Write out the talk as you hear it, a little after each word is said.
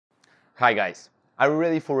Hi guys, are you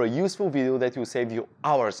ready for a useful video that will save you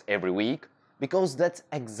hours every week? Because that's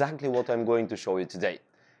exactly what I'm going to show you today.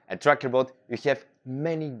 At Trackerbot, you have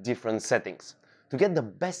many different settings. To get the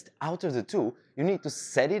best out of the two, you need to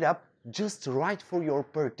set it up just right for your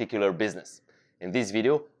particular business. In this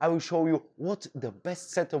video, I will show you what the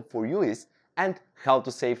best setup for you is and how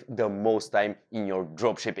to save the most time in your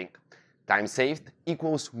dropshipping. Time saved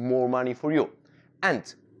equals more money for you.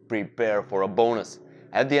 And prepare for a bonus.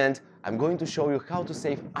 At the end, I'm going to show you how to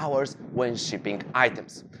save hours when shipping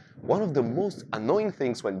items. One of the most annoying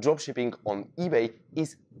things when dropshipping on eBay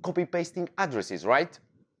is copy-pasting addresses, right?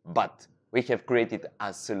 But we have created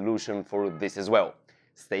a solution for this as well.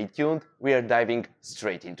 Stay tuned, we are diving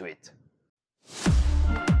straight into it.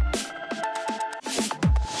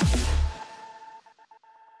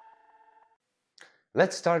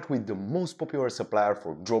 Let's start with the most popular supplier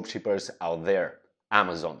for dropshippers out there,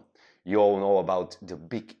 Amazon. You all know about the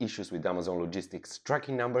big issues with Amazon logistics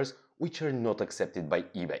tracking numbers, which are not accepted by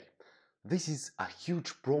eBay. This is a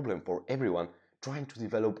huge problem for everyone trying to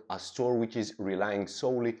develop a store which is relying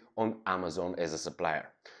solely on Amazon as a supplier.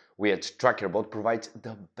 We at Trackerbot provide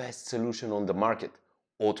the best solution on the market: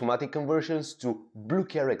 automatic conversions to Blue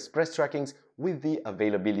Care Express trackings with the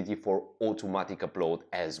availability for automatic upload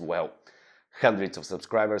as well. Hundreds of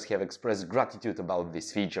subscribers have expressed gratitude about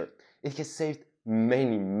this feature. It has saved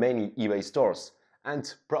many eBay stores,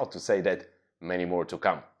 and proud to say that many more to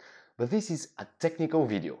come. But this is a technical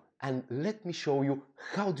video, and let me show you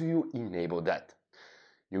how do you enable that.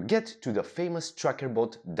 You get to the famous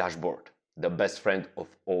Trackerbot dashboard, the best friend of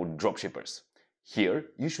all dropshippers. Here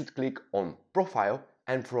you should click on Profile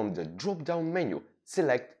and from the drop-down menu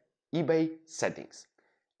select eBay Settings.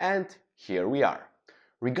 And here we are.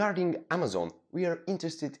 Regarding Amazon, we are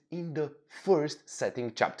interested in the first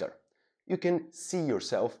setting chapter. You can see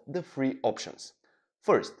yourself the three options.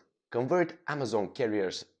 First, convert Amazon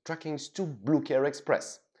carriers trackings to Blue Care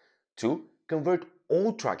Express. 2. Convert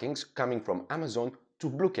all trackings coming from Amazon to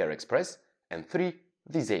Blue Care Express. And 3.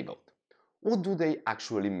 Disabled. What do they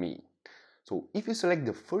actually mean? So if you select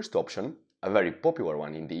the first option, a very popular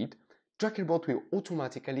one indeed, Trackerbot will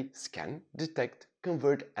automatically scan, detect,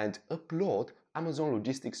 convert and upload Amazon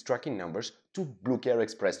logistics tracking numbers to Blue Care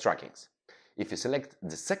Express trackings. If you select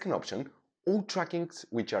the second option, all trackings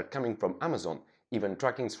which are coming from Amazon, even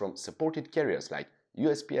trackings from supported carriers like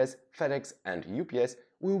USPS, FedEx and UPS,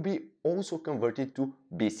 will be also converted to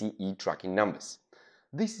BCE tracking numbers.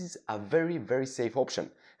 This is a very safe option,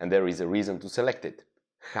 and there is a reason to select it: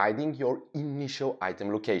 hiding your initial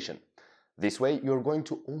item location. This way you're going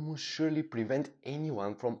to almost surely prevent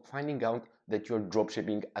anyone from finding out that you're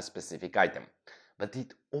dropshipping a specific item. But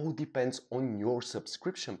it all depends on your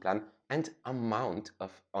subscription plan and amount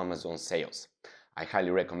of Amazon sales. I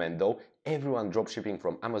highly recommend though everyone dropshipping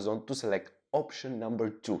from Amazon to select option number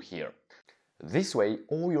 2 here. This way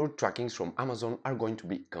all your trackings from Amazon are going to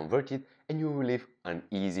be converted and you will live an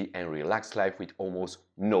easy and relaxed life with almost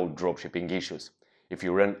no dropshipping issues. If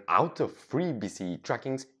you run out of free BCE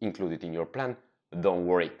trackings included in your plan, don't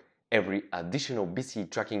worry. Every additional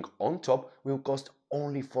BCE tracking on top will cost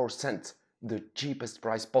only 4 cents, the cheapest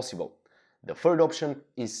price possible. The third option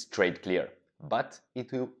is straight clear, but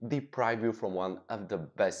it will deprive you from one of the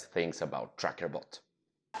best things about Trackerbot.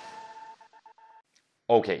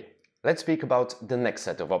 Okay, let's speak about the next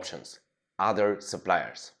set of options: other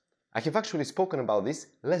suppliers. I have actually spoken about this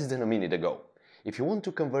less than a minute ago. If you want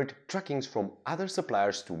to convert trackings from other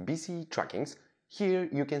suppliers to BCE trackings, here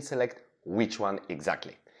you can select which one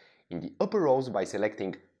exactly. In the upper rows, by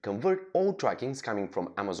selecting Convert all trackings coming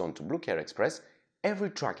from Amazon to Blue Care Express, every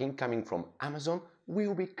tracking coming from Amazon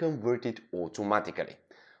will be converted automatically.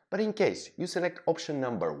 But in case you select option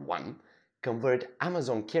number 1, Convert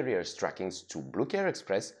Amazon carriers trackings to Blue Care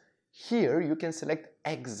Express, here you can select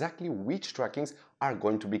exactly which trackings are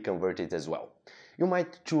going to be converted as well. You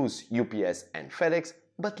might choose UPS and FedEx,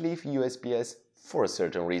 but leave USPS for a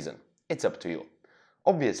certain reason. It's up to you.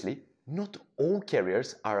 Obviously, not all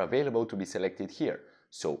carriers are available to be selected here,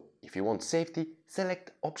 so if you want safety,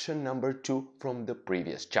 select option number 2 from the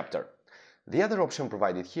previous chapter. The other option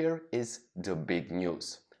provided here is the big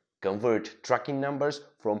news: convert tracking numbers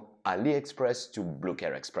from AliExpress to Blue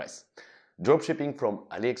Care Express. Dropshipping from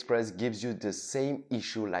AliExpress gives you the same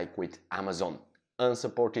issue like with Amazon: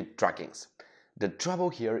 unsupported trackings. The trouble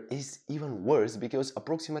here is even worse because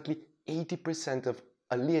approximately 80% of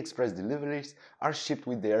AliExpress deliveries are shipped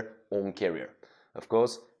with their own carrier. Of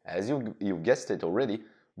course, as you guessed it already,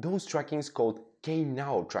 those trackings called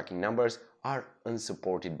KNOW tracking numbers are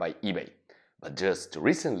unsupported by eBay. But just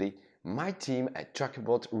recently, my team at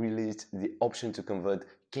Trackerbot released the option to convert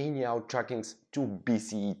Kenya trackings to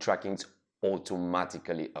BCE trackings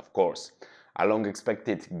automatically, of course. A long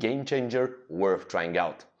expected game changer worth trying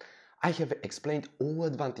out. I have explained all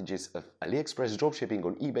advantages of AliExpress dropshipping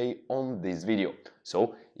on eBay on this video,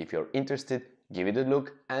 so if you're interested, give it a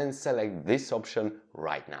look and select this option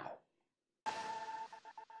right now.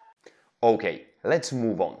 Okay, let's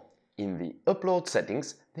move on. In the upload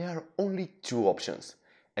settings, there are only two options,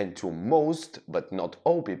 and to most, but not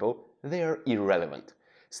all people, they are irrelevant.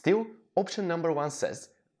 Still, option number 1 says,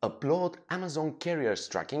 upload Amazon carriers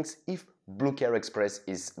trackings if Blue Care Express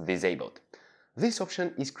is disabled. This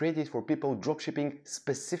option is created for people dropshipping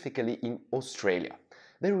specifically in Australia.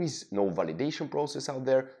 There is no validation process out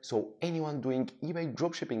there, so anyone doing eBay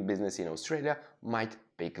dropshipping business in Australia might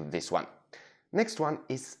pick this one. Next one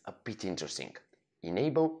is a bit interesting.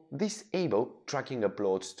 Enable, disable tracking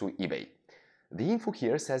uploads to eBay. The info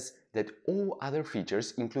here says that all other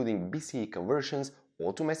features, including BCE conversions,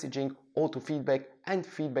 auto messaging, auto feedback, and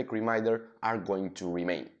feedback reminder, are going to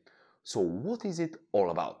remain. So what is it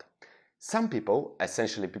all about? Some people,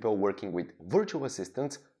 essentially people working with virtual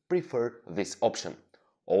assistants, prefer this option.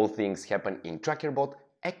 All things happen in Trackerbot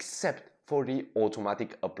except for the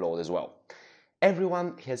automatic upload as well.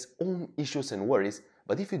 Everyone has own issues and worries,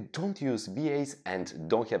 but if you don't use VAs and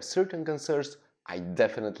don't have certain concerns, I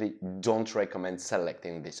definitely don't recommend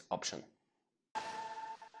selecting this option.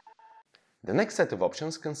 The next set of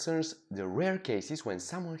options concerns the rare cases when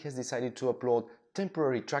someone has decided to upload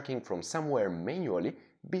temporary tracking from somewhere manually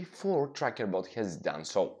before Trackerbot has done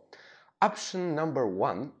so. Option number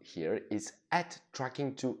 1 here is add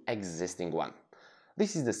tracking to existing one.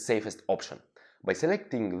 This is the safest option. By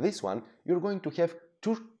selecting this one, you're going to have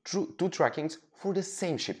two trackings for the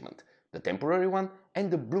same shipment, the temporary one and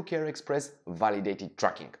the Blue Care Express validated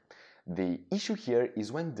tracking. The issue here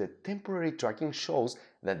is when the temporary tracking shows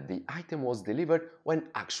that the item was delivered when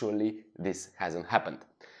actually this hasn't happened.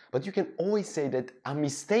 But you can always say that a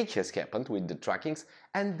mistake has happened with the trackings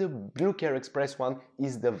and the Blue Care Express one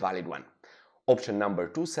is the valid one. Option number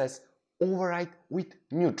 2 says override with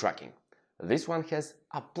new tracking. This one has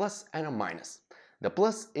a plus and a minus. The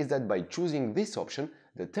plus is that by choosing this option,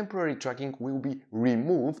 the temporary tracking will be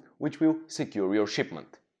removed, which will secure your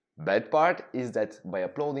shipment. Bad part is that by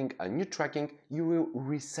uploading a new tracking, you will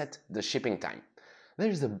reset the shipping time. There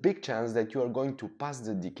is a big chance that you are going to pass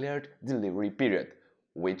the declared delivery period,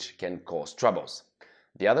 which can cause troubles.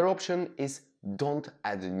 The other option is don't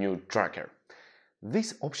add a new tracker.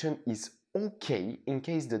 This option is okay in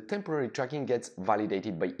case the temporary tracking gets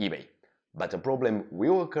validated by eBay, but a problem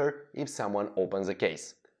will occur if someone opens a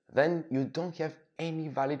case. Then you don't have any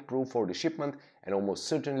valid proof for the shipment and almost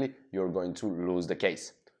certainly you're going to lose the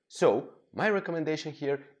case. So my recommendation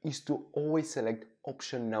here is to always select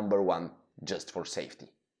option number 1 just for safety.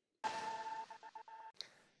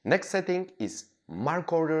 Next setting is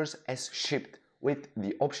mark orders as shipped with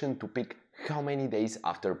the option to pick how many days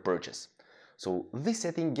after purchase. So this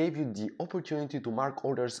setting gave you the opportunity to mark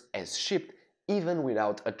orders as shipped even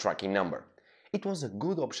without a tracking number. It was a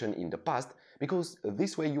good option in the past because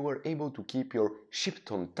this way you were able to keep your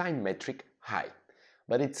shipped on time metric high,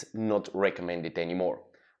 but it's not recommended anymore.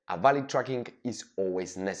 A valid tracking is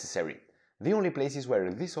always necessary. The only places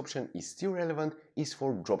where this option is still relevant is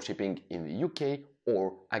for dropshipping in the UK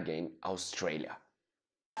or again Australia.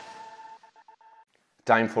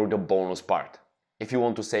 Time for the bonus part. If you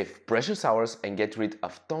want to save precious hours and get rid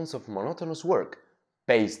of tons of monotonous work,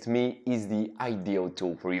 PasteMe is the ideal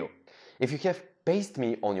tool for you. If you have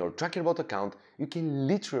PasteMe on your Trackerbot account, you can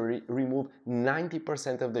literally remove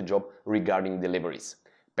 90% of the job regarding deliveries.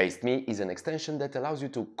 PasteMe is an extension that allows you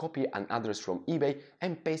to copy an address from eBay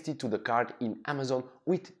and paste it to the cart in Amazon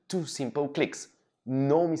with 2 simple clicks.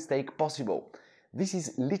 No mistake possible. This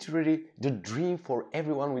is literally the dream for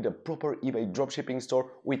everyone with a proper eBay dropshipping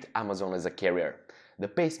store with Amazon as a carrier. The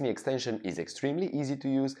PasteMe extension is extremely easy to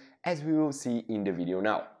use, as we will see in the video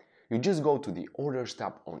now. You just go to the Orders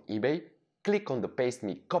tab on eBay, click on the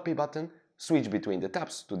PasteMe copy button, switch between the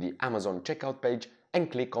tabs to the Amazon checkout page and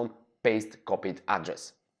click on Paste Copied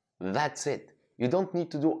Address. That's it. You don't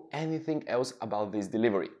need to do anything else about this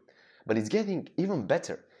delivery. But it's getting even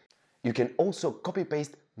better. You can also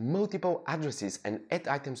copy-paste multiple addresses and add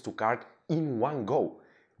items to cart in one go.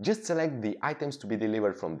 Just select the items to be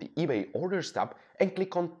delivered from the eBay Orders tab and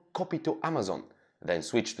click on Copy to Amazon. Then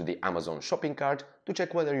switch to the Amazon shopping cart to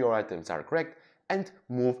check whether your items are correct and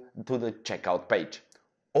move to the checkout page.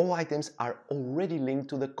 All items are already linked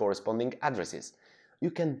to the corresponding addresses.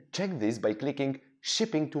 You can check this by clicking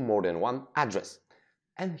Shipping to more than one address.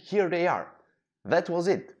 And here they are. That was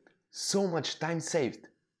it. So much time saved.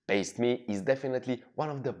 PasteMe is definitely one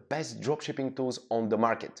of the best dropshipping tools on the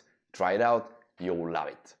market. Try it out, you'll love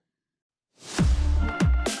it.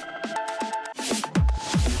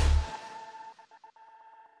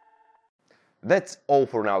 That's all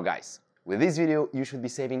for now, guys. With this video, you should be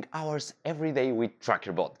saving hours every day with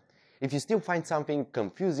Trackerbot. If you still find something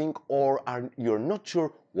confusing or you're not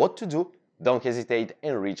sure what to do, don't hesitate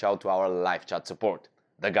and reach out to our live chat support.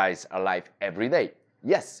 The guys are live every day,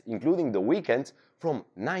 yes, including the weekends from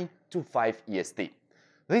 9 to 5 EST.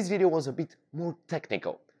 This video was a bit more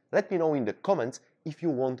technical. Let me know in the comments if you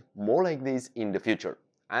want more like this in the future.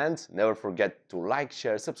 And never forget to like,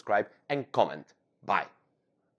 share, subscribe and comment. Bye!